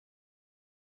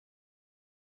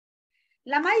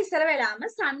ළමයි ඉස්සර වෙලාම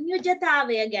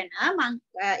සංයුජතාවය ගැන මම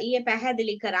ඊයේ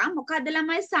පැහැදිලි කරා. මොකද්ද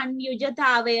ළමයි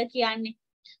සංයුජතාවය කියන්නේ?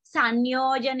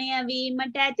 සංයෝජනය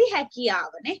වීමට ඇති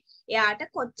හැකියාවනේ. එයාට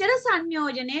කොච්චර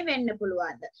සංයෝජනය වෙන්න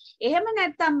පුළුවන්ද? එහෙම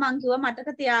නැත්නම් මං කිව්වා මතක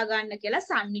තියාගන්න කියලා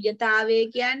සංයුජතාවය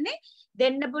කියන්නේ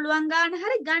දෙන්න පුළුවන් ගාන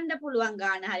හරි ගන්න පුළුවන්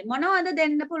ගාන හරි. මොනවද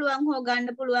දෙන්න පුළුවන් හෝ ගන්න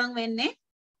පුළුවන් වෙන්නේ?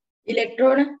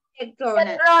 ඉලෙක්ට්‍රෝන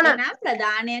එනම්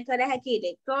ප්‍රදානය කර හැකි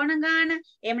ඉලෙක්ට්‍රෝන ගාන,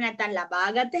 එහෙම නැත්නම්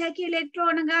ලබාගත හැකි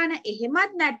ඉලෙක්ට්‍රෝන ගාන,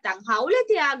 එහෙමත් නැත්නම් හවුල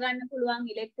තියාගන්න පුළුවන්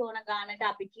ඉලෙක්ට්‍රෝන ගානට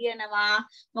අපි කියනවා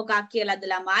මොකක් කියලාද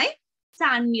ළමයි?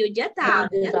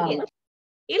 සංයුජතාවය කියලා.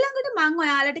 ඊළඟට මම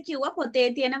ඔයාලට කිව්වා පොතේ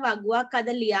තියෙන වගුවක් අද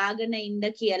ලියාගෙන ඉන්න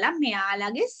කියලා.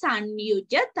 මෙයාලගේ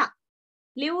සංයුජතා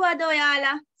ලිව්වද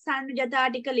ඔයාලා? සංයුජතා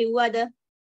ටික ලිව්වද?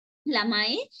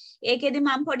 ළමයි ඒකෙදි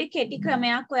මම පොඩි කෙටි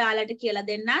ක්‍රමයක් ඔයාලට කියලා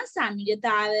දෙන්නම්.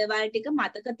 සංයුජතාවය වල ටික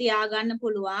මතක තියාගන්න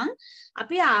පුළුවන්.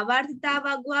 අපි ආවර්තිතා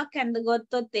වගුවක්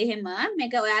ඇඳගත්තොත් එහෙම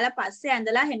මේක ඔයාලා පස්සේ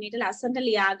ඇඳලා හැමීට ලස්සනට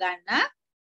ලියා ගන්න.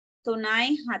 3යි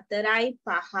 4යි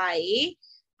 5යි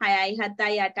 6යි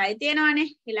 7යි 8යි තියෙනවානේ.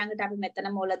 ඊළඟට අපි මෙතන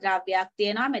මූලද්‍රව්‍යයක්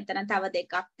තියෙනවා. මෙතන තව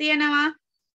දෙකක් තියෙනවා.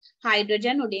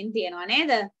 හයිඩ්‍රජන් උඩින් තියෙනවා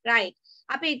නේද? රයිට්.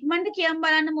 අපි ඉක්මනට කියමු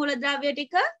බලන්න මූලද්‍රව්‍ය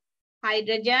ටික.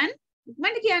 හයිඩ්‍රජන්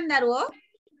ඉක්මනට කියන්න දරුවෝ.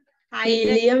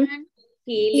 Hydrogen,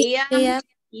 helium,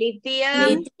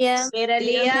 lithium,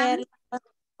 beryllium,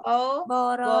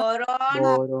 boron,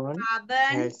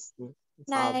 carbon,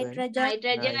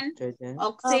 nitrogen,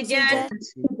 oxygen,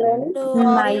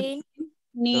 chlorine,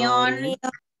 නියොන්,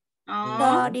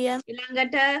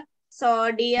 ඊළඟට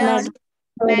sodium,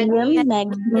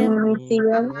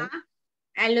 magnesium,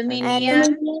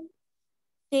 aluminium,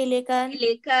 silicon,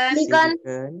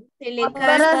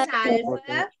 sulphur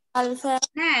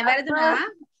නෑ වැරදුනා.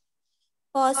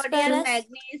 Sodium,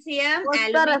 magnesium,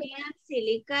 aluminium,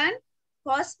 silicon,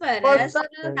 phosphorus,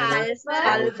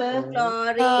 sulfur,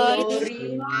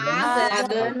 chlorine,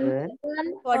 argon,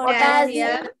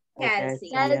 potassium,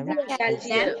 calcium.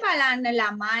 දැන් බලන්න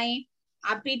ළමයි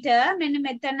අපිට මෙන්න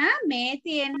මෙතන මේ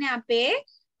තියෙන්නේ අපේ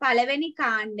පළවෙනි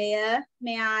කාණ්ඩය.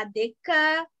 මෙයා 2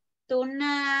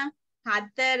 3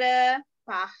 4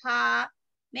 5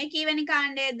 මේ කීවෙනි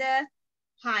කාණ්ඩයේද?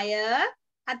 6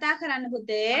 කතා කරන්න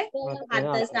පුතේ.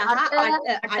 7 සහ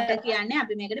 8 කියන්නේ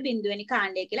අපි මේකට බිඳුවෙනි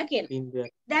කාණ්ඩය කියලා කියනවා.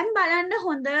 දැන් බලන්න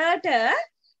හොඳට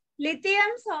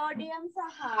ලිතියම්, සෝඩියම්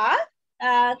සහ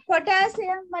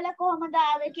පොටෑසියම් වල කොහොමද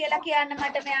ආවේ කියලා කියන්න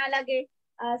මට මෙයාලගේ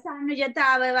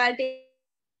සංයුජතාවය වලට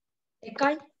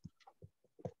එකයි.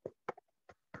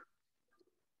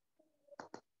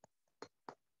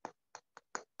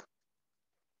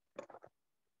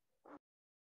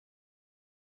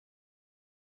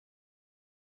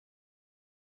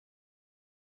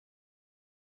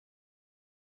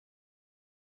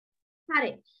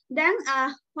 හරි. දැන්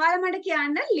ඔයාලා මට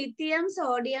කියන්න ලිතියම්,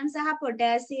 සෝඩියම් සහ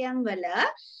පොටෑසියම් වල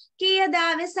කීයද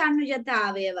ආවේ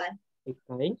සංයුජතාවයවල්?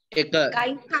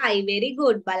 එකයි. very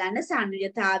good. බලන්න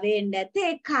සංයුජතාවයේ එන්න ඇත්තේ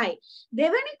එකයි.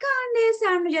 දෙවෙනි කාණ්ඩයේ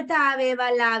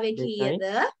සංයුජතාවයවල් ආවේ කීයද?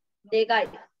 දෙකයි.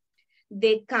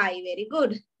 very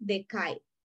good. දෙකයි.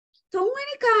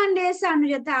 තුන්වෙනි කාණ්ඩයේ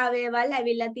සංයුජතාවයවල්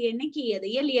ඇවිල්ලා තියෙන්නේ කීයද?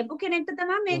 ඊය ලියපු කෙනෙක්ට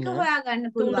තමයි මේක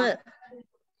හොයාගන්න පුළුවන්.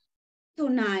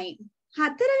 3යි.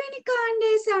 හතරවෙනි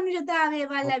කාණ්ඩයේ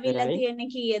සංයුජතාවයවල් ඇවිල්ලා තියෙන්නේ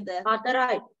කීයද?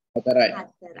 4යි.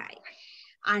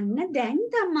 අන්න දැන්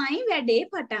තමයි වැඩේ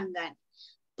පටන් ගන්න.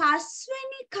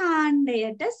 පස්වෙනි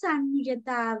කාණ්ඩයට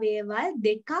සංයුජතාවයවල්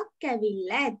දෙකක්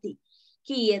ඇවිල්ලා ඇති.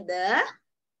 කීයද?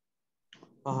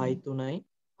 5යි 3යි.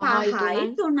 5යි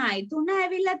 3යි. 3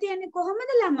 ඇවිල්ලා තියෙන්නේ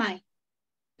කොහොමද ළමයි?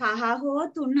 5 හෝ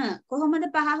 3. කොහොමද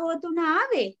 5 හෝ 3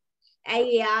 ආවේ? ඇයි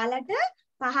එයාලට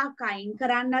 5ක් අයින්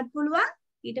කරන්නත් පුළුවන්.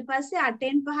 ඊට පස්සේ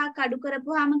 8න් 5ක් අඩු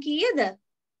කරපුවාම කීයද?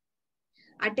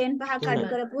 8න් 5ක් අඩු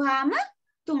කරපුවාම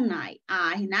 3යි.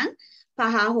 එහෙනම්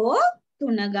 5 හෝ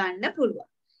 3 ගන්න පුළුවන්.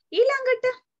 ඊළඟට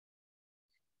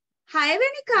 6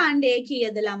 වෙනි කාණ්ඩයේ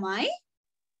කීයද ළමයි?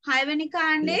 6 වෙනි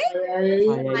කාණ්ඩේ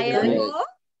 6 හෝ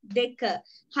 2.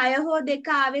 6 හෝ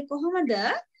 2 ආවේ කොහොමද?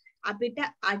 අපිට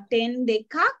 8න්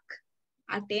 2ක්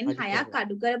 8න් 6ක්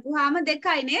අඩු කරපුවාම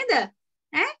 2යි නේද?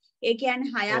 ඒ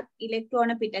කියන්නේ 6ක්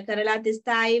ඉලෙක්ට්‍රෝන පිට කරලා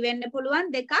ස්ථායී වෙන්න පුළුවන්,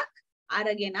 2ක්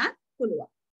අරගෙනත් පුළුවන්.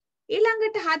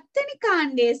 ඊළඟට 7 වෙනි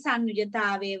කාණ්ඩයේ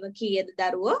සංයුජතාවයව කීයද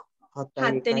දරුවෝ?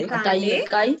 7 වෙනි කාණ්ඩේ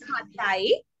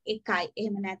 7යි 1යි.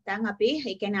 එහෙම නැත්නම් අපි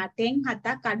ඒ කියන්නේ 8න්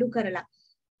 7ක් අඩු කරලා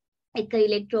එක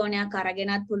ඉලෙක්ට්‍රෝනයක්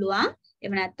අරගෙනත් පුළුවන්.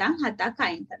 එහෙම නැත්නම් 7ක්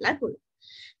අයින් කරලා පුළුවන්.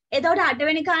 එතකොට 8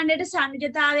 වෙනි කාණ්ඩයට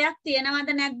සංයුජතාවයක් තියෙනවද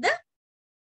නැද්ද?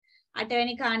 8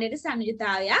 වෙනි කාණ්ඩයට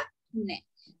සංයුජතාවයක් නැහැ.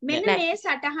 මෙන්න මේ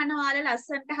සටහන ඔයාලා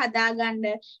ලස්සනට හදාගන්න.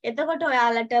 එතකොට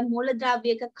ඔයාලට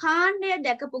මූලද්‍රව්‍යයක කාණ්ඩය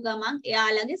දැකපු ගමන්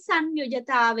එයාලගේ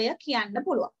සංයුජතාවය කියන්න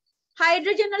පුළුවන්.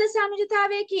 හයිඩ්‍රජන් වල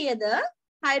සංයුතතාවය කීයද?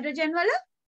 හයිඩ්‍රජන් වල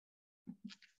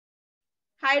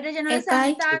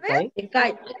සංයුතතාවය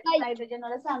 1යි. හයිඩ්‍රජන්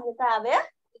වල සංයුතතාවය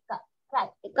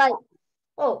 1යි.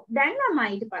 ඔව් දැන් ළමයි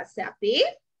ඊට පස්සේ අපි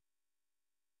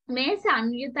මේ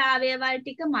සංයුතාවය වල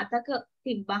ටික මතක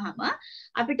තිබ්බහම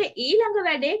අපිට ඊළඟ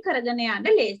වැඩේ කරගෙන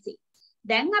යන්න ලේසි.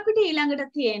 දැන් අපිට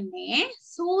ඊළඟට තියෙන්නේ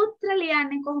සූත්‍ර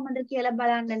ලියන්නේ කොහොමද කියලා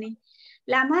බලන්නනේ.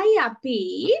 ළමයි අපි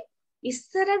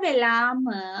ඉස්සර වෙලාම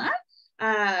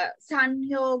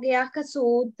සංයෝගයක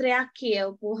සූත්‍රයක්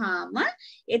කියවපුවාම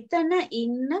එතන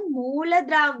ඉන්න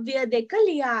මූලද්‍රව්‍ය දෙක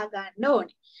ලියා ගන්න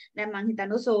ඕනේ. දැන් මං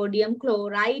හිතනවා සෝඩියම්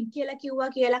ක්ලෝරයිඩ් කියලා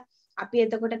කිව්වා කියලා. අපි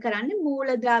එතකොට කරන්නේ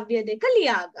මූලද්‍රව්‍ය දෙක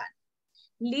ලියා ගන්න.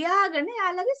 ලියාගෙන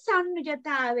යාළගේ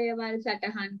සංයුජතාවය වල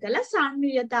සටහන් කළා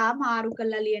සංයුජතා මාරු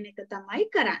කරලා ලියන එක තමයි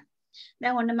කරන්නේ.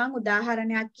 දැන් ඔන්න මං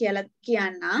උදාහරණයක් කියලා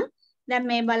කියන්නම්. දැන්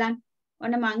මේ බලන්න.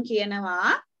 ඔන්න මං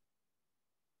කියනවා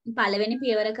පළවෙනි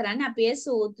පියවර කරන්නේ අපි මේ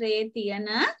සූත්‍රයේ තියෙන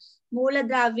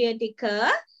මූලද්‍රව්‍ය ටික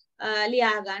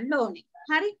ලියා ගන්න ඕනේ.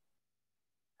 හරි?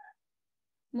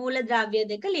 මූලද්‍රව්‍ය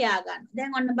දෙක ලියා ගන්න.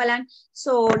 දැන් ඔන්න බලන්න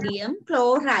සෝඩියම්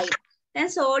ක්ලෝරයිඩ්.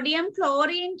 දැන් සෝඩියම්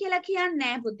ක්ලෝරීන් කියලා කියන්නේ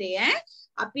නැහැ පුතේ ඈ.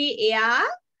 අපි එයා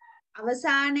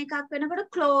අවසාන එකක්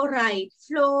වෙනකොට ක්ලෝරයිඩ්,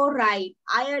 ෆ්ලෝරයිඩ්,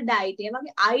 අයඩයිඩ් ඒ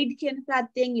වගේ අයිඩ් කියන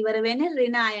ප්‍රත්‍යයෙන් ඉවර වෙන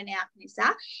ඍණ අයනයක්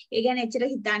නිසා ඒ ගැන එච්චර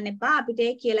හිතන්න එපා. අපිට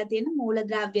ඒ කියලා තියෙන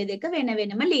මූලද්‍රව්‍ය දෙක වෙන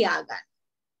වෙනම ලියා ගන්න.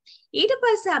 ඊට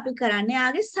පස්සේ අපි කරන්නේ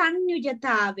යාගේ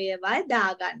සංයුජතාවය වල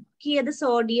දාගන්න. කීයද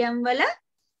සෝඩියම් වල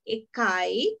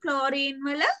 1යි, ක්ලෝරීන්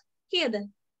වල කීයද?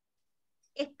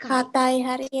 1යි. 7යි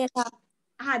හරි 1යි.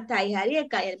 7යි හරි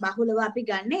 1යි. බහුලව අපි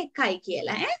ගන්න 1යි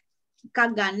කියලා ඈ. එකක්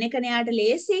ගන්න එක න්යාට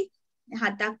ලේසි.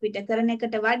 7ක් පිට කරන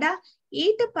එකට වඩා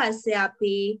ඊට පස්සේ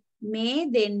අපි මේ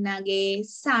දෙන්නගේ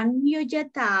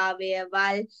සංයුජතාවය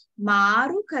වල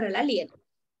මාරු කරලා ලියනවා.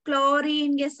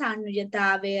 ක්ලෝරීන්ගේ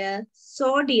සංයුජතාවය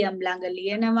සෝඩියම් ළඟ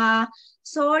ලියනවා.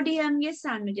 සෝඩියම්ගේ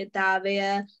සංයුජතාවය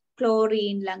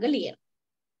ක්ලෝරීන් ළඟ ලියනවා.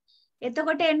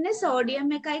 එතකොට එන්නේ සෝඩියම්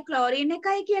 1යි ක්ලෝරීන්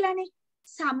 1යි කියලානේ.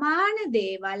 සමාන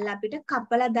දේවල් අපිට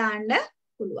කපලා දාන්න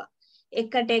පුළුවන්.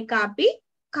 එකට එක අපි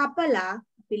කපලා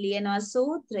අපි ලියනවා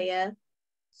සූත්‍රය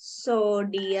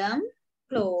සෝඩියම්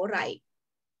ක්ලෝරයිඩ්.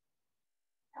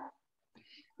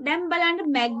 දැන් බලන්න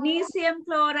මැග්නීසියම්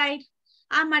ක්ලෝරයිඩ්.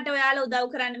 මට ඔයාලා උදව්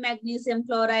කරන්න මැග්නීසියම්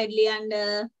ක්ලෝරයිඩ් ලියන්න.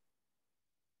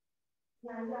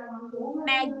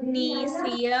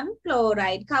 Magnesium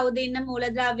chloride. කවුද ඉන්න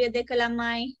මූලද්‍රව්‍ය දෙක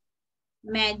ළමයි?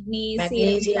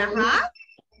 මැග්නීසියම් සහ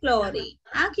ක්ලෝරීන්.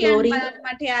 කියන්න බලන්න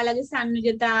මට යාළගේ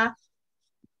සංයුජතා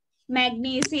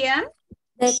මැග්නීසියම්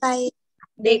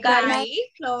 2යි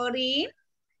ක්ලෝරීන්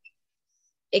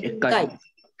 1යි.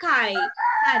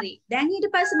 හරි. දැන් ඊට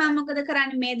පස්සේ මම මොකද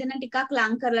කරන්නේ? මේ දෙන ටිකක්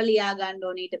ලං කරලා ලියා ගන්න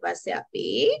ඕනේ. ඊට පස්සේ අපි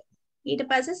ඊට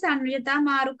පස්සේ සංයුජතා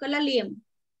මාරු කරලා ලියමු.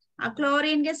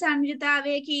 ක්ලෝරීන්ගේ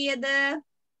සංයුජතාවය කීයද?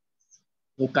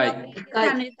 1යි.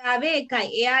 සංයුජතාවය 1යි.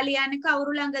 එයා ලියන්නේ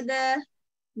කවුරු ළඟද?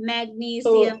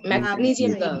 මැග්නීසියම්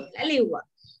කියලා ලිව්වා.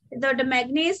 එතකොට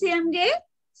මැග්නීසියම්ගේ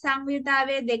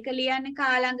සංයුජතාවය 2 ලියන්නේ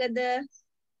කා ළඟද?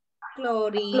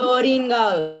 ක්ලෝරීන්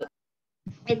ගාව.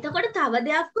 එතකොට තව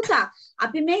දෙයක් පුතා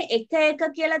අපි මේ 1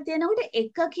 කියලා තියෙනකොට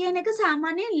 1 කියන එක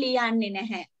සාමාන්‍යයෙන් ලියන්නේ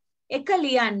නැහැ. 1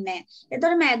 ලියන්නේ.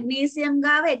 එතකොට මැග්නීසියම්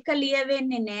ගාව 1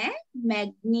 ලියවෙන්නේ නැහැ.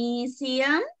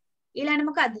 මැග්නීසියම් ඊළඟ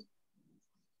මොකද්ද?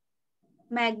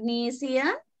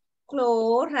 Magnesium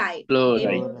chloride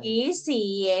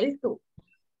MgCl2.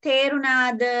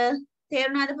 තේරුණාද?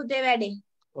 තේරුණාද පුතේ වැඩේ?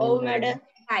 ඔව් මැඩම්.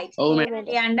 right.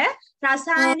 ලියන්න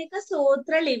රසායනික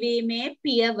සූත්‍ර ලිවීමේ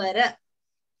පියවර.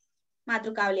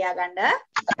 මාතෘකාව ලියා ගන්න.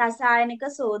 රසායනික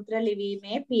සූත්‍ර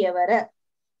ලිවීමේ පියවර.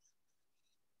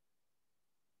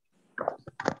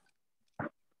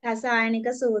 රසායනික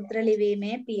සූත්‍ර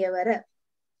ලිවීමේ පියවර.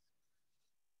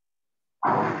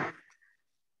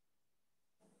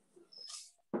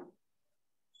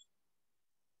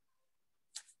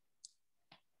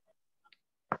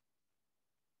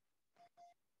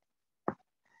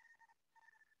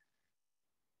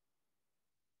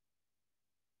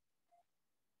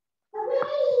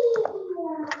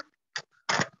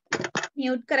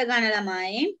 මියුට් කරගන්න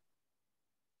ළමයි.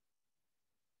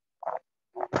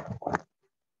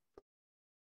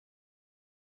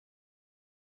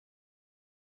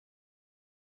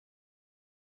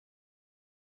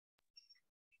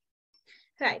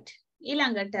 right.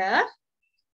 ඊළඟට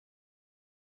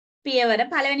පියවර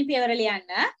පළවෙනි පියවර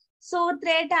ලියන්න.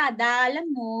 සූත්‍රයට අදාළ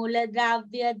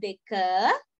මූලද්‍රව්‍ය දෙක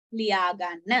ලියා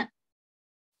ගන්න.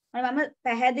 මම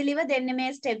පැහැදිලිව දෙන්නේ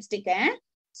මේ ස්ටෙප්ස් ටික.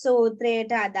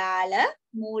 සූත්‍රයට අදාළ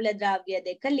මූලද්‍රව්‍ය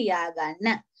දෙක ලියා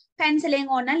ගන්න. පැන්සලෙන්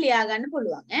ඕන ලියා ගන්න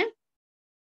පුළුවන්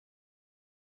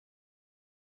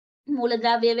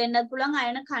මූලද්‍රව්‍ය වෙන්නත් පුළුවන්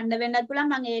අයන ඛණ්ඩ වෙන්නත් පුළුවන්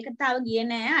මම ඒකට තව ගියේ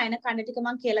නෑ අයන ඛණ්ඩ ටික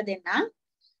මම කියලා දෙන්නම්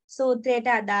සූත්‍රයට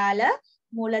අදාළ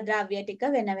මූලද්‍රව්‍ය ටික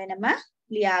වෙන වෙනම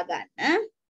ලියා ගන්න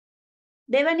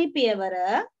දෙවැනි පියවර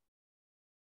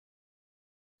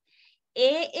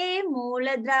ඒ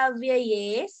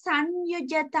මූලද්‍රව්‍යයේ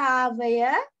සංයුජතාවය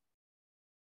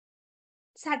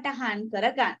සටහන් කර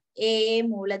ගන්න ඒ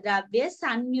මූලද්‍රව්‍ය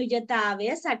සංයුජතාවය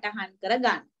සටහන් කර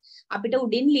ගන්න අපිට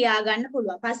උඩින් ලියා ගන්න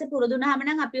පුළුවන්. පස්සේ පුරුදුනහම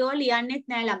නම් අපි ඕක ලියන්නෙත්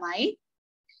නෑ ළමයි.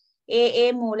 ඒ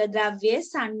මූලද්‍රව්‍යයේ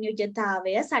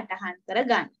සංයුජතාවය සටහන් කර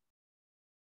ගන්න.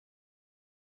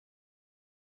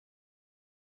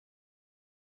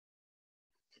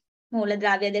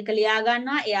 මූලද්‍රව්‍ය දෙක ලියා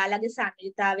ගන්නවා. එයාලගේ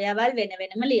සංයුජතාවයවල් වෙන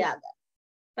වෙනම ලියා ගන්න.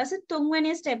 පස්සේ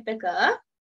තුන්වෙනි ස්ටෙප් එක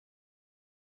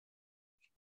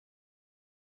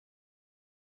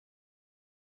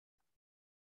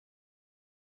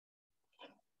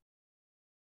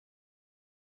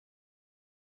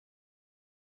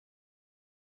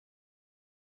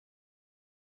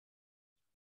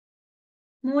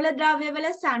මූලද්‍රව්‍යවල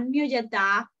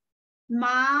සංයුජතා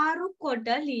මාරු කොට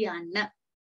ලියන්න.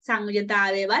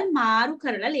 සංයුජතාවයවල් මාරු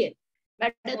කරලා ලියන්න.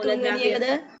 තුන්වෙනි එකද?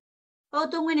 ඔව්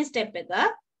තුන්වෙනි ස්ටෙප් එක.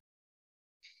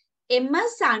 එම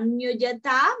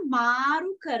සංයුජතා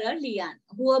මාරු කර ලියන්න.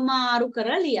 හුවමාරු කර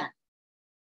ලියන්න.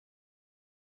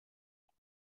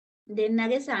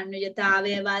 දෙන්නගේ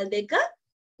සංයුජතාවයවල් දෙක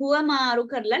හුවමාරු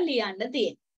කරලා ලියන්න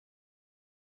තියෙනවා.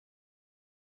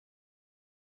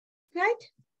 right?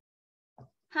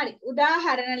 හරි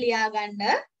උදාහරණ ලියා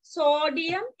ගන්න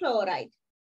සෝඩියම් ක්ලෝරයිඩ්.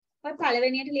 ඔය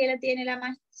පළවෙනියට ලියලා තියෙන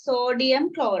ළමයි සෝඩියම්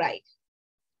ක්ලෝරයිඩ්.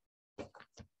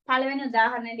 පළවෙනි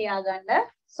උදාහරණය ලියා ගන්න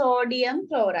සෝඩියම්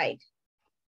ක්ලෝරයිඩ්.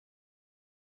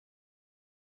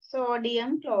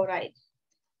 Sodium chloride.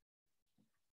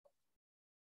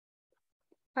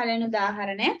 පළවෙනි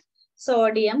උදාහරණය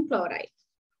සෝඩියම් ක්ලෝරයිඩ්.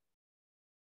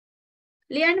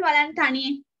 ලියන්න බලන්න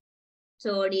තනියෙන්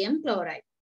සෝඩියම් ක්ලෝරයිඩ්.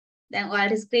 දැන්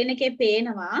ඔයාලට ස්ක්‍රීන් එකේ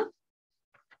පේනවා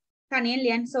තනියෙන්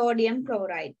ලියන්න සෝඩියම්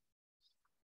ක්ලෝරයිඩ්.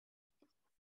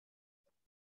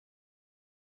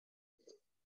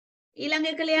 ඊළඟ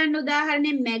එක ලියන්න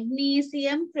උදාහරණේ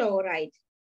magnesium chloride.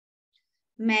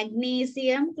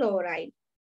 Magnesium chloride.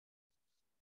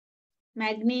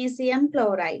 Magnesium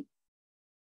chloride.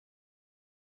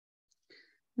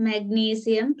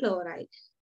 Magnesium chloride.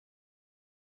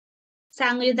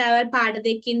 සංයුජතාවල් පාඩ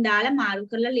දෙකකින් දාලා මාරු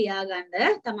කරලා ලියා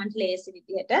ගන්න තමන්ට ලේසි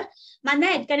විදියට. මම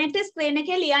දැන් එක්කෙනෙක්ට ස්ක්‍රීන්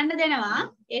එකේ ලියන්න දෙනවා.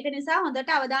 ඒක නිසා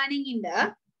හොඳට අවධානයෙන් ඉන්න.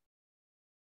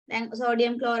 දැන්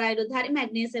සෝඩියම් ක්ලෝරයිඩ් උත් හරි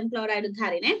මැග්නීසියම් ක්ලෝරයිඩ් උත්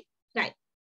හරිනේ. right.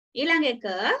 ඊළඟ එක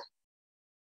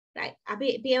right. අපි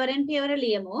පියවරෙන් පියවර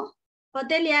ලියමු.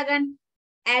 පොතේ ලියා ගන්න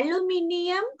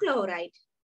ඇලුමිනියම් ක්ලෝරයිඩ්.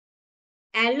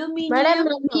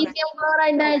 ඇලුමිනියම්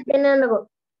ක්ලෝරයිඩ් ආයෙත් පෙන්නන්නකෝ.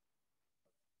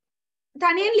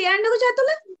 තනියෙන් ලියන්නකෝ චතුල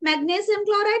මැග්නීසියම්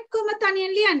ක්ලෝරයිඩ් කොහොමද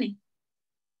තනියෙන් ලියන්නේ?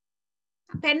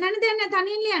 පෙන්නන්න දෙන්නේ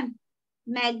තනියෙන් ලියන්න.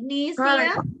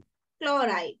 Magnesium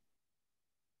chloride.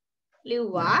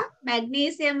 ලිව්වා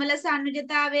මැග්නීසියම් වල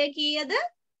සංයුජතාවය කීයද?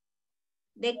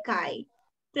 2යි.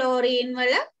 ක්ලෝරීන්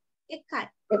වල 1යි.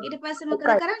 ඊට පස්සේ මොකද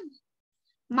කරන්නේ?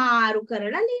 මාරු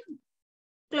කරලා ලියන්න.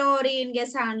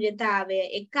 ක්ලෝරීන්ගේ සංයුජතාවය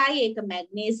 1යි. ඒක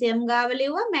මැග්නීසියම් ගාව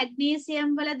ලිව්වා.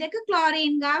 මැග්නීසියම් වල 2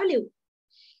 ක්ලෝරීන් ගාව ලිව්වා.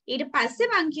 ඊට පස්සේ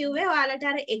මං කිව්වේ ඔයාලට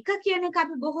අර එක කියන එක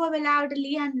අපි බොහෝ වෙලාවට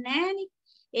ලියන්නේ නැහනේ.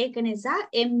 ඒක නිසා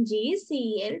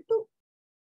MgCl2.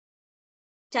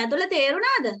 චතුල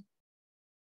තේරුණාද?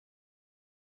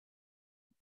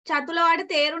 චතුල වලට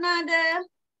තේරුණාද?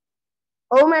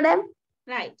 ඔව් මැඩම්.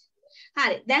 right.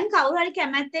 හරි. දැන් කවුරු හරි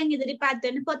කැමැත්තෙන් ඉදිරිපත්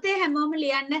වෙන්න පොතේ හැමෝම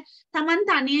ලියන්න Taman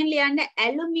තනියෙන් ලියන්න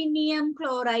ඇලුමිනියම්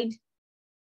ක්ලෝරයිඩ්.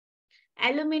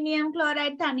 ඇලුමිනියම්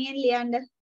ක්ලෝරයිඩ් තනියෙන් ලියන්න.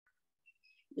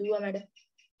 ලිව්වා මැඩම්.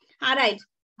 right.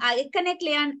 එක්කෙනෙක්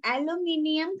ලියන්න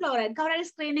ඇලුමිනියම් ක්ලෝරයිඩ්. කවුරු හරි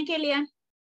ස්ක්‍රීන් එකේ ලියන්න.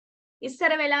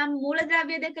 ඉස්සර වෙලා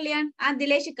මූලද්‍රව්‍ය දෙක ලියන්න.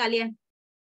 දිලේශිකා ලියන්න.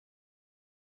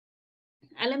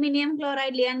 ඇලුමිනියම්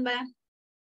ක්ලෝරයිඩ් ලියන්න බලන්න.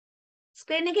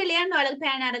 ස්ක්‍රීන් එකේ ලියන්න ඔයාලගේ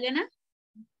පෑන අරගෙන.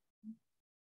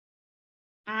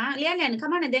 ලියන්න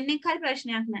කමන්න දෙන්නෙක් හරි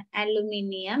ප්‍රශ්නයක් නෑ.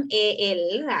 Aluminium Al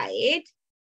right.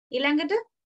 ඊළඟට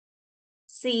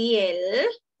Cl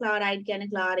ක්ලෝරයිඩ්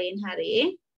කියන්නේ ක්ලෝරීන් හරි.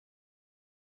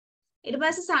 ඊට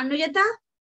පස්සේ සංයුජතා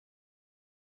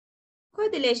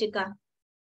කොහෙද ලේෂිකා?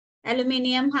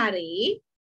 ඇලුමිනියම් හරි.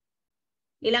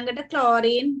 ඊළඟට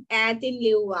ක්ලෝරීන් ඈතින්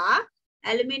ලිව්වා.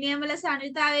 ඇලුමිනියම් වල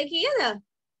සංයුජතාවය කීයද?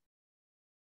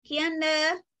 කියන්න.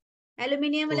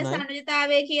 ඇලුමිනියම් වල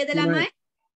සංයුජතාවය කීයද ළමයි?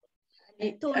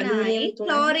 3යි.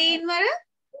 ක්ලෝරීන් වල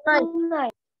 3යි.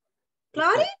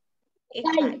 ක්ලෝරීන්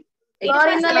 1යි.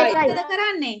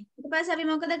 ඊට පස්සේ අපි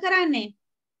මොකද කරන්නේ?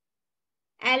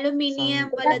 ඇලුමිනියම්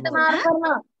වල 3 මාරු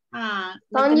කරනවා.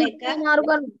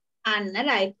 අන්න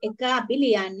right. එක අපි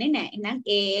ලියන්නේ නැහැ. එහෙනම්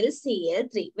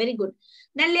AlCl3. Very good.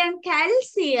 දැන් ලියන්න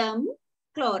calcium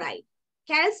chloride.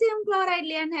 Calcium chloride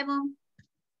ලියන්න හැමෝම.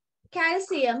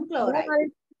 Calcium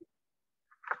chloride.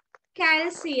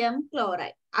 Calcium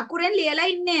chloride. අකුරෙන් ලියලා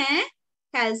ඉන්නේ ඈ.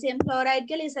 Calcium chloride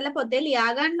කියලා ඉස්සෙල්ලා පොතේ ලියා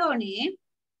ගන්න ඕනේ.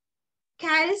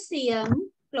 Calcium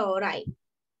chloride.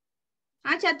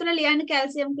 චතුල ලියන්න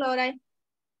calcium chloride.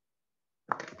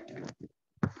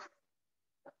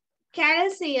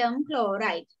 Calcium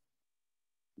chloride.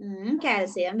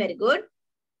 Calcium, very good.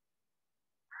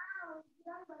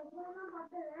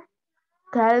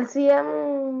 Calcium.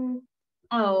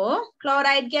 Oh,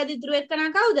 chloride කියද්දි ඉතුරු එක්කන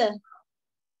කවුද?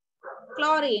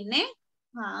 Chlorine නේ.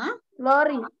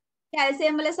 Chlorine.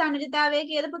 Calcium වල සංයුතිතාවය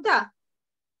කීයද පුතා?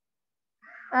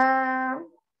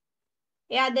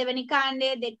 එයා දෙවෙනි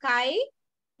කාණ්ඩයේ 2යි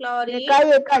chlorine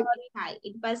 1යි.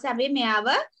 ඊට පස්සේ අපි මෙයාව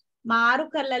මාරු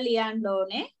කරලා ලියන්න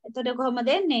ඕනේ. එතකොට කොහොමද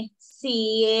එන්නේ?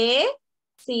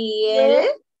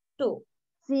 CaCl2.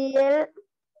 Cl.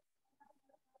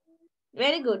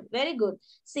 Very good, very good.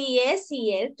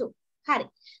 CaCl2. හරි.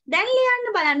 දැන් ලියන්න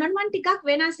බලන්න මම ටිකක්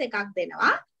වෙනස් එකක්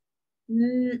දෙනවා.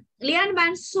 ලියන්න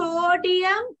බලන්න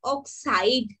sodium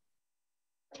oxide.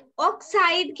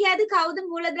 Oxide කියද්දි කවුද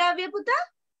මූලද්‍රව්‍ය පුතා?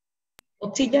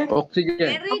 Oxygen.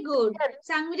 Very good.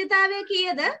 සංයුතිතාවය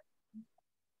කීයද?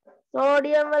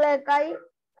 Sodium වල 1යි.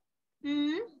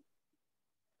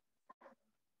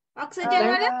 Oxygen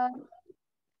වල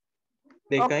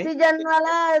 2යි. Oxygen වල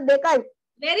 2යි.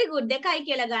 very good 2යි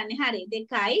කියලා ගන්න. හරි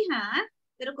 2යි.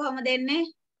 ඒතර කොහොමද එන්නේ?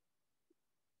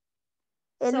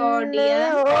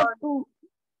 Sodium NaO2.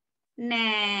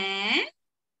 නෑ.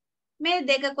 මේ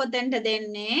දෙක කොතෙන්ට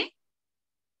දෙන්නේ?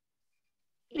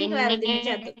 මේක වැරදි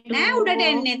නේ. නෑ උඩට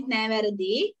එන්නෙත් නෑ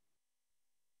වැරදි.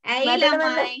 ඇයි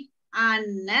ළමයි?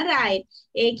 අන්න right.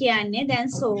 ඒ කියන්නේ දැන්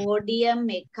sodium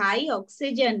 1යි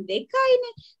oxygen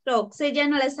 2යිනේ. ඒ oxygen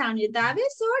වල සංයුතිතාවය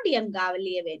sodium ගාව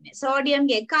ලියවෙන්නේ. sodium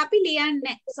ගේ එක අපි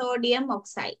ලියන්නේ sodium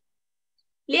oxide.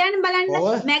 ලියන්න බලන්න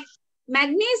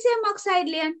magnesium oxide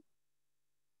ලියන්න.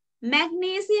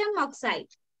 magnesium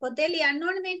oxide. පොතේ ලියන්න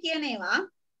ඕනේ මේ කියන ඒවා.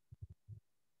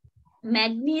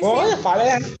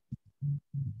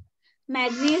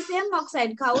 magnesium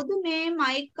oxide කවුද මේ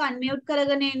mic unmute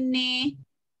කරගෙන ඉන්නේ?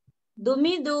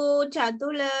 දුමිදු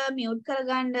චතුල mute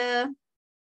කරගන්න.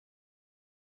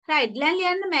 right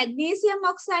ලියන්න magnesium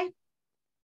oxide.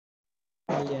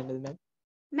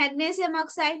 magnesium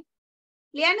oxide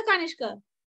ලියන්න කනිෂ්ක.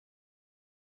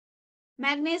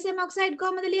 magnesium oxide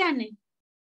කොහොමද ලියන්නේ?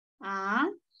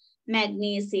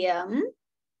 magnesium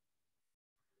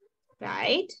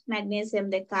right magnesium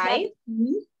 2යි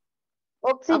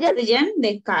oxygen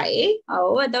 2යි.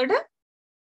 ඔව් එතකොට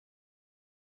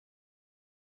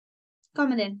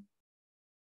කොහමද?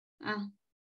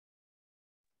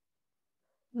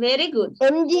 very good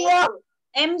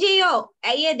MgO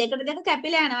ඇයි ඒ දෙකට දෙක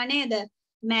කැපිලා යනවා නේද?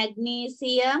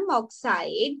 magnesium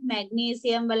oxide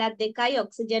magnesium වලත් 2යි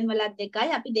oxygen වලත් 2යි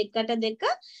අපි දෙකට දෙක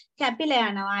කැපිලා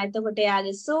යනවා. එතකොට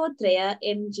යාගේ සූත්‍රය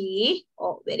MgO.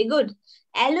 very good.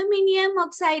 aluminium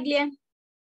oxide ලියන්න.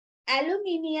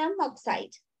 aluminium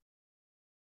oxide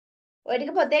ඔය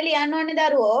ටික පොතේ ලියන්න ඕනේ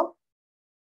දරුවෝ.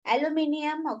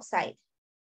 aluminium oxide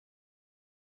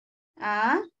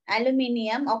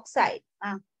aluminium oxide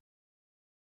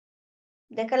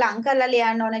දෙක ලං කරලා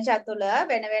ලියන්න ඕනේ චතුල.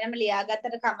 වෙන වෙනම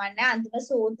ලියාගත්තට කමන්නේ. අන්තිම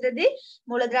සූත්‍රෙදි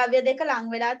මූලද්‍රව්‍ය දෙක ලං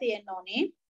වෙලා තියෙන්න ඕනේ.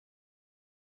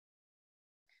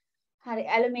 හරි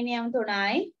ඇලුමිනියම්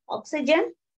 3යි ඔක්සිජන්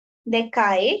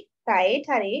 2යි right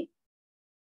හරි.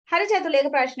 හරි චතුල ඒක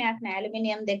ප්‍රශ්නයක් නෑ.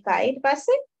 ඇලුමිනියම් 2යි. ඊට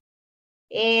පස්සේ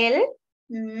Al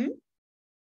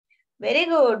very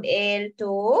good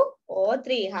Al2O3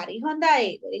 හරි හොඳයි.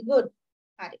 very good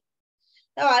හරි.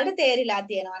 දැන් ඔයාලට තේරිලා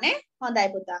තියෙනවානේ. හොඳයි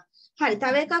පුතා. හරි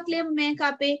තව එකක් ලියමු මේක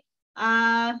අපි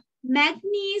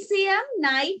magnesium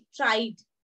nitride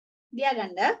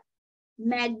ලියගන්න.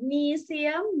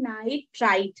 magnesium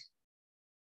nitride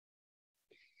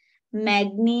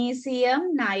magnesium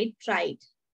nitride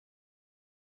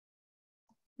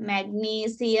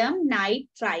magnesium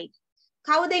nitride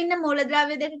කවුද ඉන්න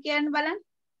මූලද්‍රව්‍ය දෙක කියන්න බලන්න.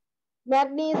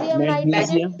 magnesium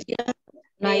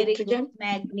nitrogen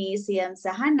magnesium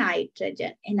සහ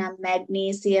nitrogen. එහෙනම්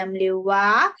magnesium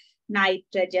ලිව්වා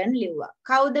nitrogen ලිව්වා.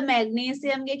 කවුද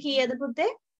magnesium ගේ කීයද පුතේ?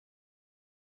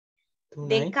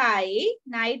 2යි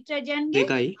nitrogen ගේ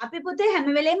අපි පුතේ හැම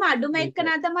වෙලේම අඩුම එකන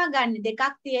තමයි ගන්නෙ. දෙකක්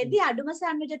තියෙද්දි අඩුම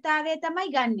සංයුජතාවය තමයි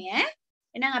ගන්නෙ ඈ.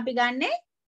 එහෙනම් අපි ගන්නෙ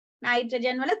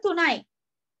nitrogen වල 3යි.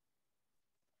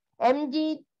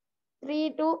 Mg3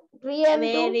 3n2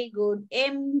 very good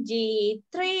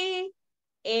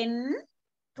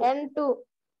Mg3n2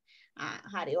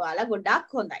 හරි ඔයාලා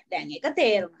ගොඩක් හොඳයි. දැන් ඒක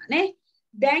තේරුණා නේ.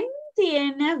 දැන්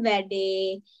තියෙන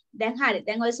වැඩේ දැන් හරි.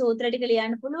 දැන් ওই සූත්‍ර ටික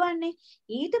ලියන්න පුළුවන් නේ.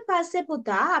 ඊට පස්සේ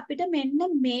පුතා අපිට මෙන්න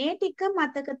මේ ටික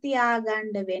මතක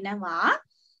තියාගන්න වෙනවා.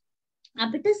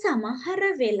 අපිට සමහර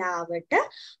වෙලාවට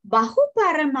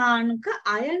බහුපරමාණුක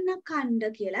අයන ඛණ්ඩ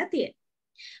කියලා තියෙනවා.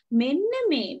 මෙන්න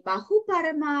මේ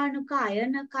බහුපරමාණුක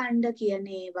අයන ඛණ්ඩ කියන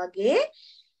වගේ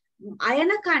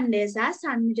අයන ඛණ්ඩය සහ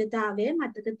සංයුජතාවය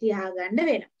මතක තියාගන්න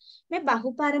වෙනවා. මේ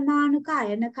බහුපරමාණුක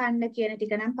අයන ඛණ්ඩ කියන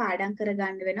ටික නම් පාඩම්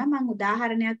කරගන්න වෙනවා. මම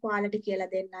උදාහරණයක් ඔයාලට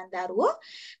කියලා දෙන්නම් දරුවෝ.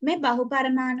 මේ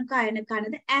බහුපරමාණුක අයන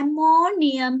ඛණ්ඩද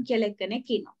ඇමෝනියම් කියලා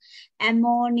කෙනෙක් ඉන්නවා.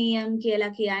 ඇමෝනියම්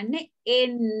කියලා කියන්නේ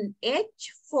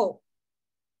NH4.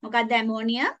 මොකක්ද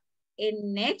ඇමෝනියම්?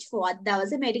 NH4. අද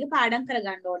දවසේ මේ ටික පාඩම්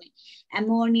කරගන්න ඕනේ.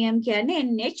 ඇමෝනියම් කියන්නේ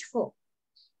NH4.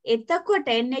 එතකොට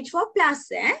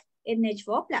NH4+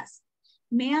 NH4+.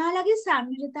 මෙයාලගේ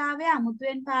සංයුජතාවය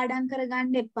අමුතුවෙන් පාඩම්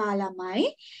කරගන්න එපා ළමයි.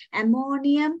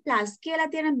 ඇමෝනියම් ප්ලස් කියලා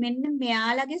තියෙන මෙන්න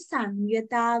මෙයාලගේ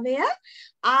සංයුජතාවය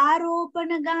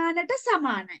ආරෝපණ ගානට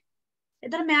සමානයි.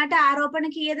 එතකොට මෙයාට ආරෝපණ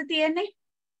කීයද තියෙන්නේ?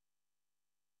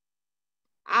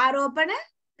 ආරෝපණ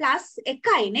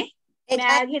 +1යිනේ.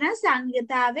 මෙයාගේ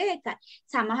සංයුජතාවය 1යි.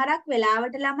 සමහරක්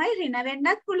වෙලාවට ළමයි ඍණ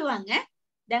වෙන්නත් පුළුවන් ඈ.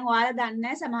 දැන් ඔයාලා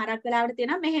දන්නේ සමහරක් වෙලාවට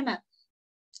තියෙනවා මෙහෙම.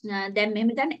 දැන් මෙහෙම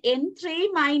දැන්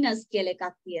N3- කියලා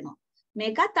එකක් තියෙනවා.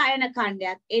 මේකත් අයන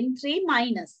ඛණ්ඩයක්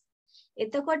N3-.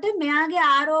 එතකොට මෙයාගේ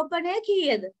ආරෝපණය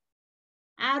කීයද?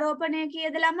 ආරෝපණය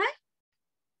කීයද ළමයි?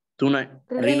 3යි.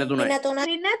 ඍණ 3යි.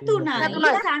 ඍණ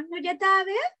 3යි.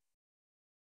 සංයුජතාවය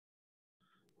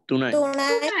 3යි.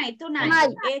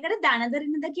 ඒකට ධනද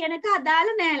ඍණද කියන එක අදාළ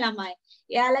නෑ ළමයි.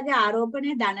 එයාලගේ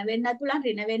ආරෝපණය ධන වෙන්නත් පුළුවන්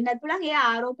ඍණ වෙන්නත් පුළුවන්. ඒ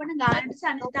ආරෝපණ ගානට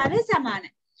සංයුජතාවය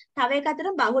සමානයි. තව එක අතර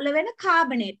බහුල වෙන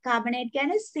කාබනේට්. කාබනේට්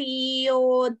කියන්නේ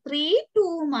CO3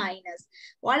 2-.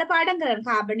 ඔයාලා පාඩම් කරගන්න.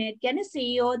 කාබනේට් කියන්නේ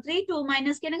CO3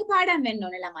 2- කියන එක පාඩම් වෙන්න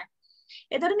ඕනේ ළමයි.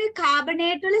 එතකොට මේ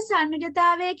කාබනේට් වල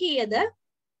සංයුජතාවය කීයද?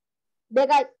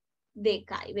 2යි.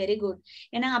 2යි. very good.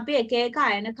 එහෙනම් අපි එක එක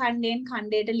අයන ඛණ්ඩයෙන්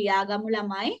ඛණ්ඩයට ලියාගමු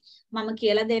ළමයි. මම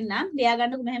කියලා දෙන්නම්.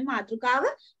 ලියාගන්නකො මෙහෙම මාතෘකාව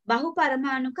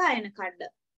බහුපරමාණුක අයන ඛණ්ඩ.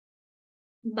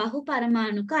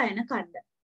 බහුපරමාණුක අයන ඛණ්ඩ.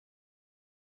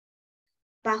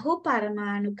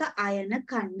 බහුපරමාණුක අයන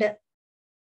ඛණ්ඩ.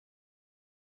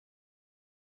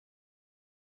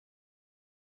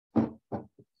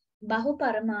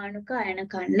 බහුපරමාණුක අයන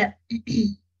ඛණ්ඩ.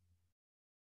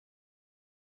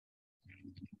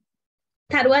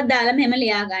 තරුවක් දාලා මෙහෙම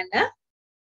ලියා ගන්න.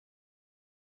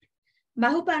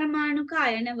 බහුපරමාණුක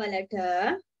අයන වලට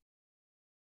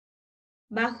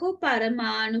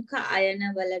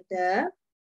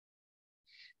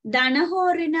ධන හෝ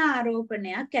ඍණ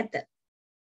ආරෝපණයක් ඇත.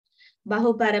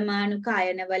 බහුපරමාණුක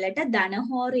අයන වලට ධන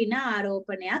හෝ ඍණ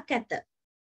ආරෝපණයක් ඇත.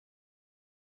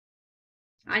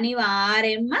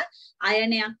 අනිවාර්යෙන්ම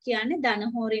අයනයක් කියන්නේ ධන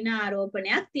හෝ ඍණ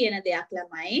ආරෝපණයක් තියෙන දෙයක්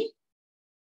ළමයි.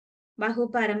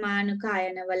 බහුපරමාණුක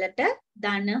අයන වලට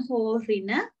ධන හෝ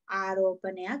ඍණ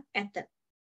ආරෝපණයක් ඇත.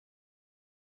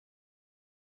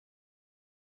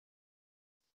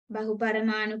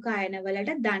 බහුපරමාණුක අයන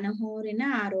වලට ධන හෝ ඍණ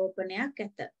ආරෝපණයක්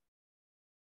ඇත.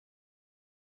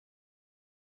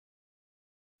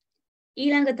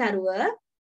 ඊළඟ තරුව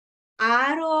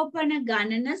ආරෝපණ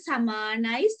ගණන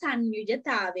සමානයි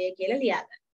සංයුජතාවය කියලා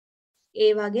ලියාගන්න.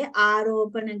 ඒ වගේ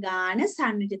ආරෝපණ ගාන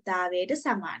සංයුජතාවයට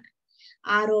සමානයි.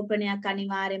 ආරෝපණයක්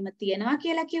අනිවාර්යයෙන්ම තියෙනවා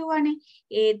කියලා කිව්වනේ.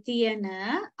 ඒ තියෙන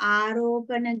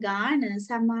ආරෝපණ ගාන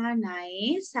සමානයි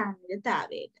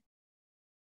සංයුජතාවයට.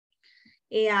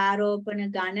 ඒ ආරෝපණ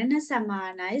ගණන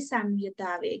සමානයි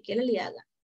සංයුජතාවය කියලා ලියාගන්න.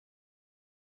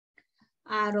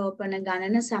 ආරෝපණ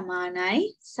ගණන සමානයි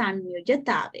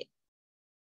සංයුජතාවය.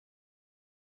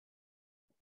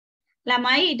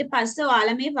 ළමයි ඊට පස්සේ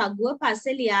ඔයාලා මේ වගුව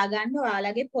පස්සේ ලියා ගන්න.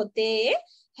 ඔයාලගේ පොතේ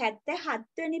 77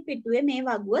 වෙනි පිටුවේ මේ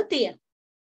වගුව තියෙනවා.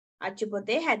 අච්චු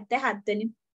පොතේ 77 වෙනි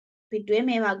පිටුවේ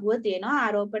මේ වගුව තියෙනවා.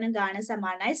 ආරෝපණ ගාන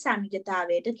සමානයි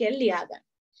සංයුජතාවයට කියලා ලියා ගන්න.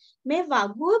 මේ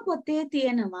වගුව පොතේ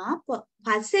තියෙනවා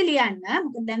පස්සේ ලියන්න.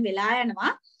 මොකද දැන් වෙලා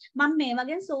යනවා. මම මේ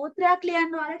වගේ සූත්‍රයක්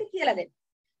ලියන්න ඔයාලට කියලා දෙන්න.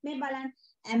 මේ බලන්න.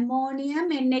 Ammonium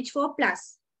NH4+,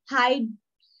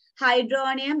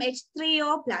 හයිඩ්‍රෝනියම්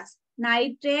H3O+,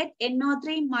 nitrate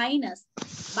NO3-,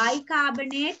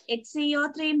 bicarbonate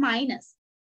HCO3-,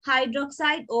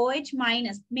 hydroxide OH-.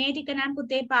 මේ ටික නම්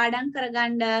පුතේ පාඩම්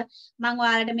කරගන්න. මම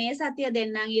ඔයාලට මේ සතිය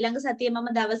දෙන්නම්. ඊළඟ සතියේ මම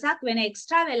දවසක් වෙන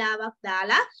එක්ස්ට්‍රා වෙලාවක්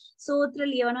දාලා සූත්‍ර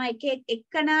ලියවනවා.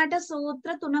 එක්කනාට සූත්‍ර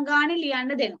 3 ගානේ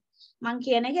ලියන්න දෙනවා. මම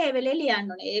කියන එක ඒ වෙලේ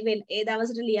ලියන්න ඕනේ. ඒ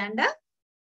දවසට ලියන්න.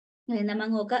 එහෙනම්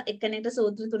මම ඕක එක්කෙනෙක්ට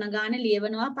සූත්‍ර 3 ගානේ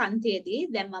ලියවනවා පන්තියේදී.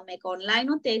 දැන් මම මේක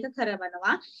ඔන්ලයින් උත් ඒක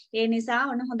කරවනවා. ඒ නිසා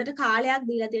ඔන්න හොඳට කාලයක්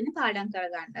දීලා තියෙන පාඩම්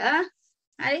කරගන්න.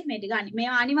 හරි මේ ටික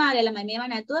මේවා අනිවාර්ය ළමයි. මේවා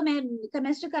නැතුව මේ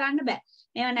කෙමිස්ට්‍රි කරන්න බෑ.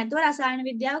 මේවා නැතුව රසායන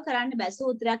විද්‍යාව කරන්න බෑ.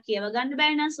 සූත්‍රයක් කියව ගන්න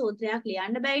බැයි නම් සූත්‍රයක්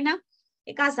ලියන්න බැයි නම්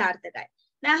ඒක අසාර්ථකයි.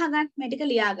 දැන් අහගන්න මේ ටික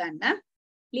ලියා ගන්න.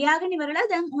 ලියාගෙන ඉවරලා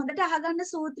දැන් හොඳට අහගන්න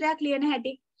සූත්‍රයක් ලියන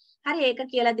හැටි. හරි ඒක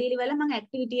කියලා දීලි වල මම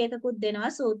ඇක්ටිවිටි එකකුත්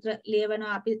දෙනවා. සූත්‍ර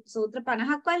ලියවනවා අපි සූත්‍ර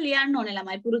 50ක් වල් ලියන්න ඕනේ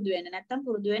ළමයි පුරුදු වෙන්න. නැත්තම්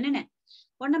පුරුදු වෙන්නේ නැහැ.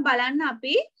 ඔන්න බලන්න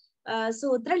අපි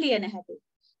සූත්‍ර ලියන හැටි.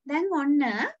 දැන් ඔන්න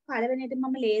පළවෙනියට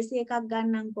මම ලේසි එකක්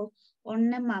ගන්නම්කෝ.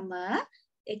 ඔන්න මම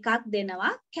එකක්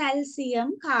දෙනවා කැල්සියම්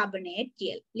කාබනේට්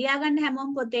කියලා. ලියා ගන්න හැමෝම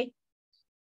පොතේ.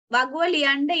 වගුව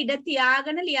ලියන්න ඉඩ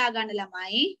තියාගෙන ලියා ගන්න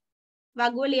ළමයි.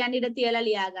 වගුව ලියන්න ඉඩ තියලා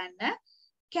ලියා ගන්න.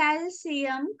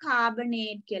 කැල්සියම්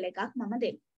කාබනේට් කියලා එකක් මම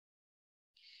දෙනවා.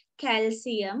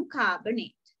 Calcium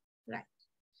carbonate. right.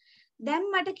 දැන්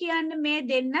මට කියන්න මේ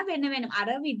දෙන්න වෙන වෙනම අර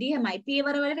විදිහමයි.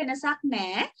 පීවර වල වෙනසක්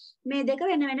නැහැ. මේ දෙක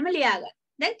වෙන වෙනම ලියා ගන්න.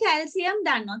 දැන් කැල්සියම්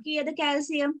දන්නවා. කීයද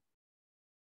කැල්සියම්?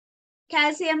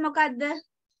 කැල්සියම් මොකද්ද?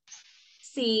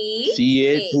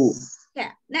 Ca2.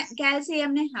 නෑ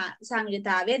කැල්සියම් නේ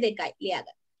සංයුතාවය දෙකයි ලියා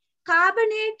ගන්න.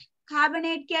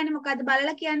 කාබනේට් කියන්නේ මොකද්ද?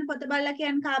 බලලා කියන්න පොත බලලා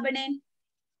කියන්න කාබනේට්.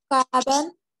 කාබන්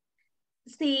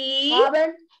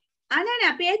කාබන් අනේ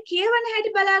අපි ඒ කියවන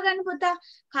හැටි බලා ගන්න පුතා.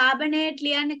 කාබනේට්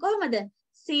ලියන්නේ කොහමද?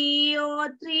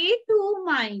 CO3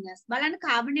 2- බලන්න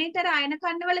කාබනේට් අර අයන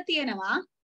කණ්ඩ වල තියෙනවා.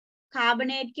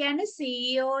 කාබනේට් කියන්නේ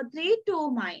CO3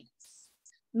 2-.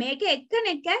 මේක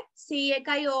එක්කෙනෙක් C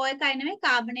එකයි O එකයි නෙමෙයි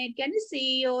කාබනේට් කියන්නේ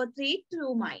CO3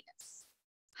 2-.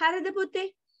 හරිද පුතේ?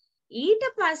 ඊට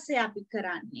පස්සේ අපි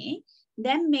කරන්නේ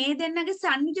දැන් මේ දෙන්නගේ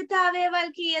සංයුජතාවය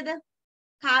වල කීයද?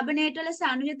 කාබනේට් වල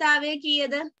සංයුජතාවය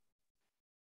කීයද?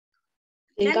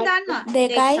 දැන් දන්නවා 2යි.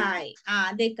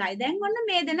 2යි. දැන් ඔන්න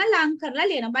මේ දෙන්න ලං කරලා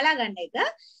ලියනවා. බලා ගන්න එක.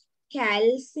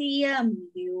 කැල්සියම්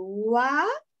ලියුවා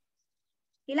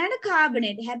ඊළඟ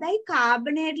කාබනේට්. හැබැයි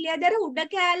කාබනේට් ලියදර උඩ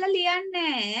කෑල්ල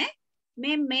ලියන්නේ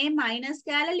මේ මයිනස්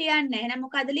කෑල්ල ලියන්නේ. එහෙනම්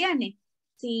මොකද ලියන්නේ?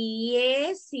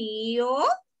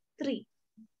 CaCO3.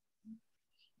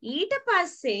 ඊට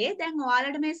පස්සේ දැන්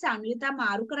ඔයාලට මේ සංයුතා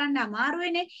මාරු කරන්න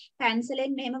අමාරුයිනේ.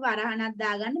 පැන්සලෙන් මෙහෙම වරහනක්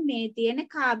දාගන්න මේ තියෙන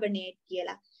කාබනේට්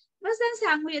කියලා. ඊපස්සේ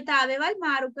සංයුතාවයවල්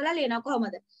මාරු කරලා ලියනවා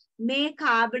කොහොමද? මේ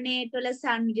කාබනේට් වල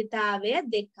සංයුතාවය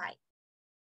 2යි.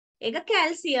 ඒක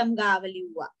කැල්සියම් ගාව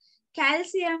ලිව්වා.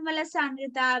 කැල්සියම් වල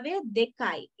සංයුතාවය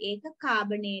 2යි. ඒක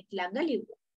කාබනේට් ළඟ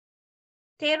ලිව්වා.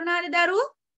 තේරුණාද දරුවෝ?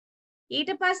 ඊට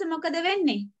පස්සේ මොකද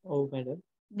වෙන්නේ? ඔව් මැඩම්.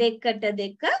 2ට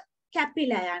 2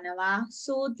 කැපිලා යනවා.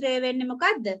 සූත්‍රය වෙන්නේ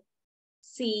මොකද්ද?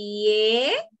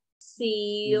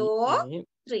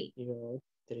 CaCO3.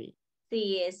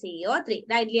 CaCO3.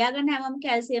 right ලියා ගන්න හැමෝම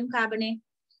කැල්සියම් කාබනේට්.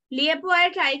 ලියපු අය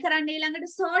try කරන්න ඊළඟට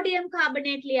සෝඩියම්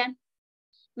කාබනේට් ලියන්න.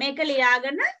 මේක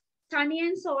ලියාගෙන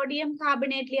තනියෙන් සෝඩියම්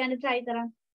කාබනේට් ලියන්න try කරන්න.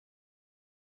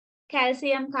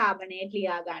 කැල්සියම් කාබනේට්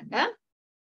ලියා ගන්න.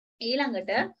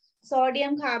 ඊළඟට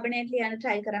සෝඩියම් කාබනේට් ලියන්න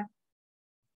try කරන්න.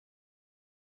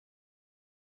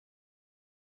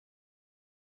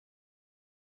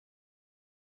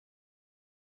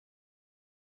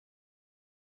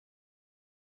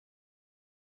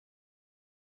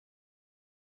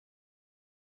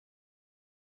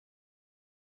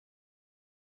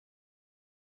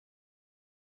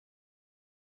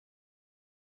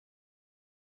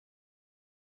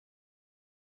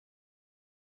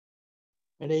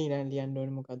 මැඩම් ඊළඟ ලියන්න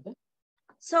ඕනේ මොකද්ද?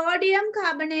 සෝඩියම්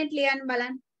කාබනේට් ලියන්න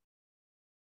බලන්න.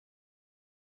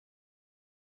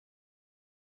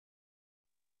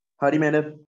 හරි මැඩම්.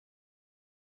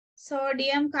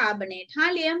 Sodium carbonate.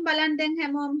 ලියන්න බලන්න දැන්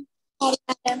හැමෝම.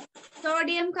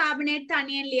 සෝඩියම් කාබනේට්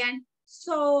තනියෙන් ලියන්න.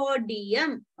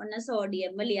 සෝඩියම්. ඔන්න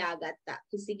සෝඩියම්ම ලියාගත්තා.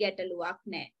 කිසි ගැටලුවක්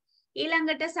නැහැ.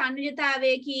 ඊළඟට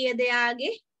සංයුතාවය කීයද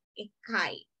යාගේ?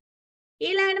 1යි.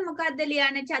 ඊළඟට මොකද්ද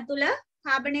ලියන්නේ චතුල?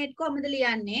 කාබනේට් කොහොමද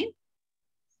ලියන්නේ?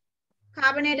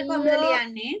 කාබනේට් කොහොමද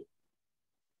ලියන්නේ?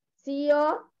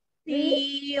 CO3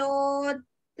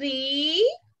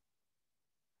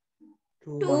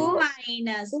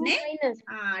 2- නේ?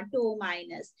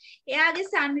 2-. එයාගේ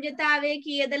සංයුජතාවය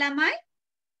කීයද ළමයි?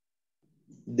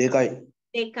 2යි.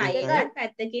 2යි. ඒකත්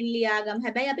පැත්තකින් ලියාගමු.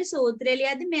 හැබැයි අපි සූත්‍රය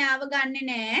ලියද්දි මෙයාව ගන්නෙ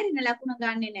නෑ. ඍණ ලකුණ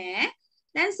ගන්නෙ නෑ.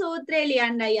 දැන් සූත්‍රය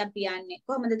ලියන්නයි අපි යන්නේ.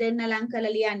 කොහොමද දෙන්න ලං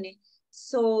කරලා ලියන්නේ?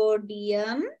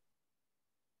 සෝඩියම්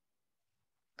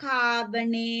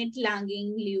කාබනේට් ළඟින්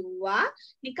ලිව්වා.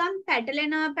 නිකන්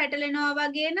පැටලෙනවා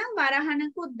වගේ නම්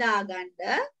වරහනකුත් දාගන්න.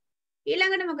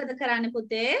 ඊළඟට මොකද කරන්න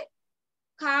පුතේ?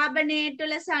 කාබනේට්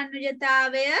වල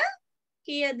සංයුජතාවය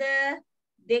කීයද?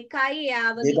 2යි.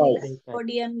 යාව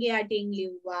සෝඩියම්ගේ යටින්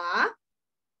ලිව්වා.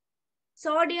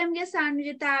 සෝඩියම්ගේ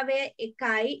සංයුජතාවය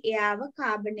 1යි. එයාව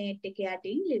කාබනේට් එක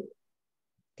යටින් ලිව්වා.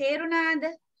 තේරුණාද?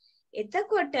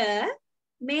 එතකොට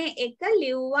මේ එක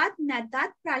ලිව්වත් නැතත්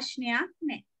ප්‍රශ්නයක්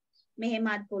නැහැ.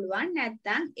 මෙහෙමත් පුළුවන්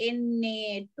නැත්තම්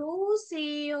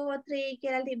Na2CO3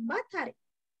 කියලා තිබ්බත් හරි.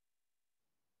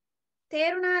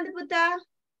 තේරුණාද පුතා?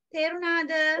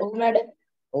 තේරුණාද? ඔව් මැඩම්.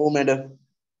 ඔව් මැඩම්.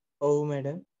 ඔව්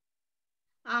මැඩම්.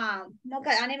 මොකද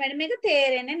අනේ මට මේක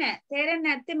තේරෙන්නේ නැහැ. තේරෙන්නේ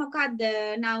නැත්තේ මොකද්ද?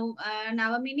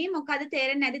 නවමිනි මොකද්ද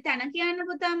තේරෙන්නේ නැති තැන කියන්න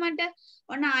පුතා මට.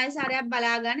 ඔන්න ආයෙසාරයක්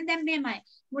බලාගන්න. දැන් මෙහෙමයි.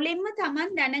 මුලින්ම Taman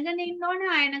දැනගෙන ඉන්න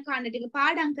ඕනේ ආයන කණ්ඩ ටික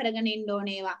පාඩම් කරගෙන ඉන්න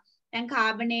ඕනේ ඒවා. දැන්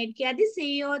කාබනේට් කියද්දි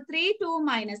CO3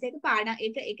 2- ඒක පාඩම්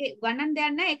ඒක ගණන්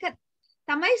දෙයක් නැහැ. ඒක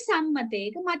තමයි සම්මතය.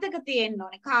 ඒක මතක තියෙන්න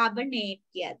ඕනේ. කාබනේට්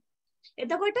කියද්දි.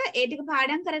 එතකොට ඒ ටික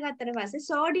පාඩම් කරගත්තට පස්සේ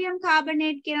සෝඩියම්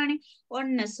කාබනේට් කියනවනේ.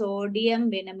 ඔන්න සෝඩියම්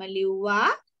වෙනම ලිව්වා.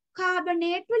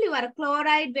 කාබනේට් වල ඉවර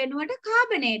ක්ලෝරයිඩ් වෙනුවට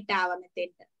කාබනේට් ආව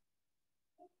මෙතෙන්ට.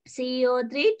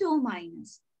 CO3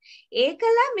 2-.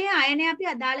 ඒකලා මේ අයනේ අපි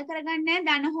අදාළ කරගන්නේ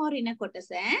ධන හෝ ඍණ කොටස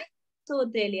ඈ.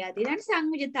 සූත්‍රය ලියදී ඊළඟ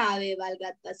සංයුජතාවයේ වල්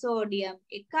ගත්තා. සෝඩියම්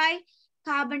 1යි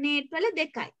කාබනේට් වල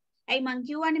 2යි. ඇයි මං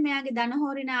කියවන්නේ මෙයාගේ ධන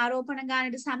හෝ ඍණ ආරෝපණ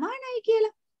ගානට සමානයි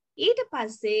කියලා. ඊට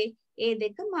පස්සේ ඒ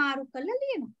දෙක මාරු කරලා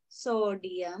ලියනවා.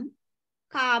 සෝඩියම්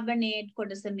කාබනේට්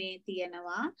කොටස මේ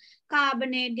තියෙනවා.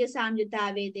 කාබනේට්ගේ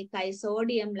සංයුතාවයේ 2යි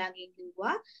සෝඩියම් ළඟින්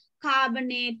ලිව්වා.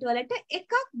 කාබනේට් වලට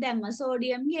එකක් දැම්ම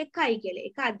සෝඩියම්ගේ 1යි කියලා.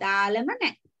 ඒක අදාළම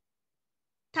නැහැ.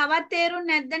 තවත් තේරුම්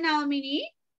නැද්ද නවමිනි?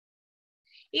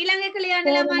 ඊළඟ එක ලියන්න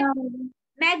ළමයි.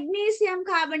 මැග්නීසියම්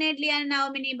කාබනේට් ලියන්න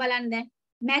නවමිනි බලන්න දැන්.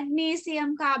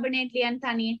 මැග්නීසියම් කාබනේට් ලියන්න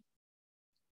තනියෙන්.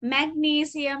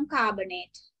 Magnesium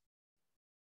carbonate.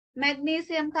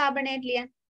 මැග්නීසියම් කාබනේට් ලියන්න.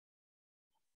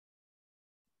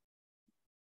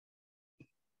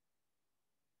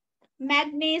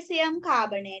 Magnesium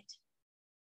carbonate.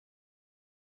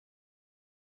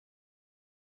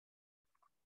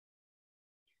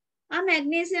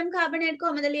 මැග්නීසියම් කාබනේට්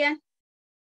කොහමද ලියන්නේ?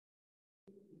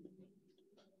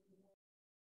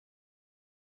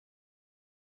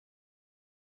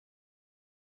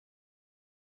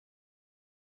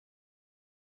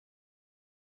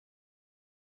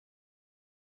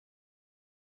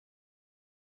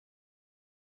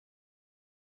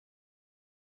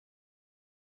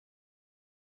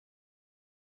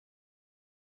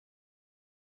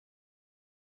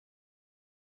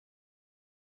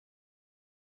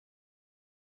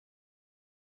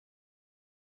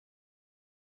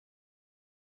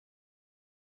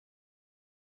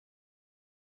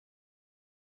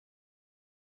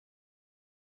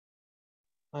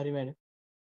 හරි මැඩම්.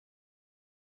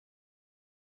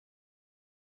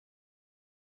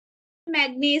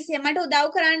 මැග්නීසියම් මට උදව්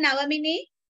කරන්න නවමිනි.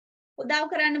 උදව්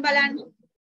කරන්න බලන්න.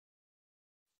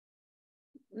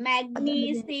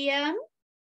 Magnesium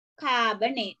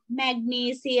carbonate.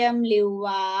 මැග්නීසියම්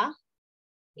ලිව්වා.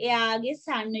 එයාගේ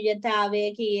සංයුජතාවය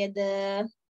කීයද?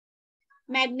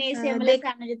 මැග්නීසියම් වල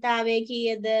සංයුජතාවය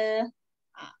කීයද?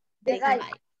 2යි.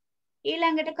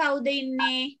 ඊළඟට කවුද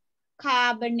ඉන්නේ?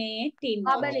 කාබනේට්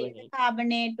ඉන්නේ.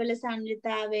 කාබනේට් වල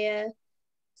සංයුජතාවය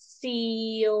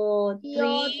CO3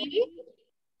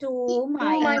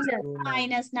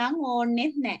 2- නම්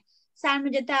ඕනෙත් නැහැ.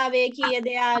 සංයුජතාවය කීයද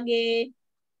යාගේ?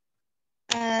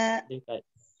 2යි.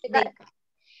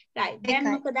 right. දැන්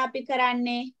මොකද අපි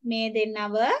කරන්නේ? මේ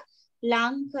දෙන්නව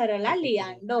ලං කරලා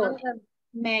ලියන්න ඕනේ.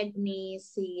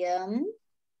 මැග්නීසියම්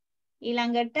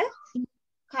ඊළඟට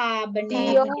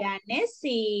කාබනේට් කියන්නේ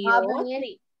CO3.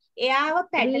 එයාව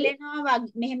පැටලෙනවා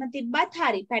වගේ මෙහෙම තිබ්බත්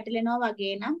හරි. පැටලෙනවා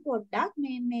වගේ නම් පොඩ්ඩක්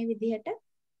මේ විදිහට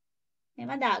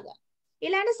මෙව දාගන්න.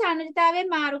 ඊළඟට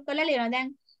සංයුජතාවයේ මාරු කරලා ලියනවා. දැන්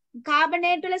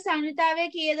කාබනේට් වල සංයුජතාවය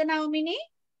කීයද නවමිනි?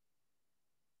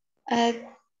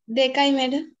 2යි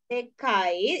මැඩම්.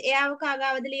 2යි. එයාව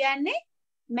කාගාවද ලියන්නේ?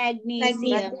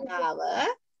 මැග්නීසියම් ගාව.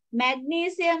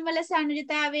 මැග්නීසියම් වල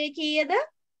සංයුජතාවය කීයද?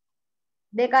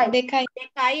 2යි. 2යි.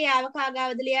 එයාව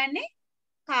කාගාවද ලියන්නේ?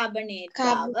 කාබනේට්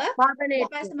ගාව.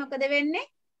 ඊට පස්සේ මොකද වෙන්නේ?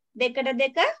 2ට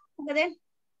 2 මොකද වෙන්නේ?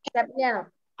 කැපිලා යනවා.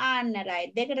 ආන්න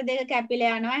රයිට්. 2ට 2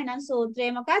 කැපිලා යනවා. එහෙනම් සූත්‍රය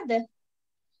මොකද්ද?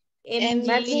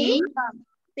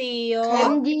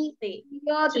 MgCO3.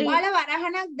 ඔයාලා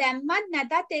වරහණක් දැම්මත්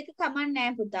නැතත් ඒක කමක්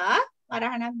නැහැ පුතා.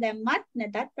 වරහණක් දැම්මත්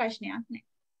නැතත් ප්‍රශ්නයක් නැහැ.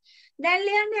 දැන්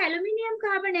ලියන්න ඇලුමිනියම්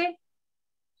කාබනේට්.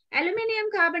 ඇලුමිනියම්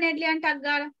කාබනේට් ලියන්න ටක්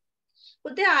ගාලා.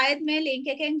 පුතේ ආයෙත් මේ ලින්ක්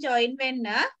එකෙන් ජොයින් වෙන්න.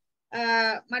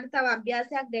 මට තව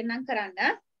අභ්‍යාසයක් දෙන්නම් කරන්න.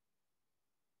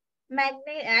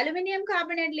 ඇලුමිනියම්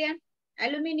කාබනේට් ලියන්න.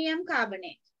 Aluminium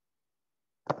carbonate.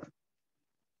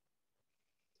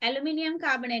 ඇලුමිනියම්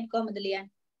කාබනේට් කොහොමද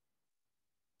ලියන්නේ?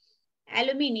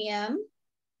 ඇලුමිනියම්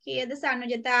කීයද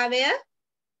සංයුජතාවය?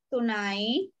 3යි.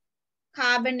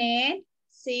 කාබනේට්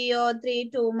CO3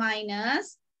 2-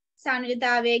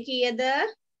 සංයුජතාවය කීයද?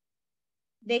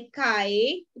 2යි.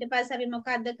 ඊට පස්සේ අපි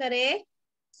මොකද්ද කරේ?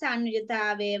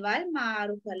 සංයුජතාවයවල්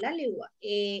මාරු කරලා ලිව්වා.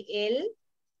 Al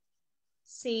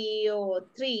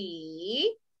CO3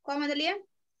 කොහමද ලියන්නේ?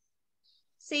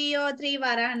 CO3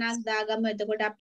 වරහණක් දාගමු. එතකොට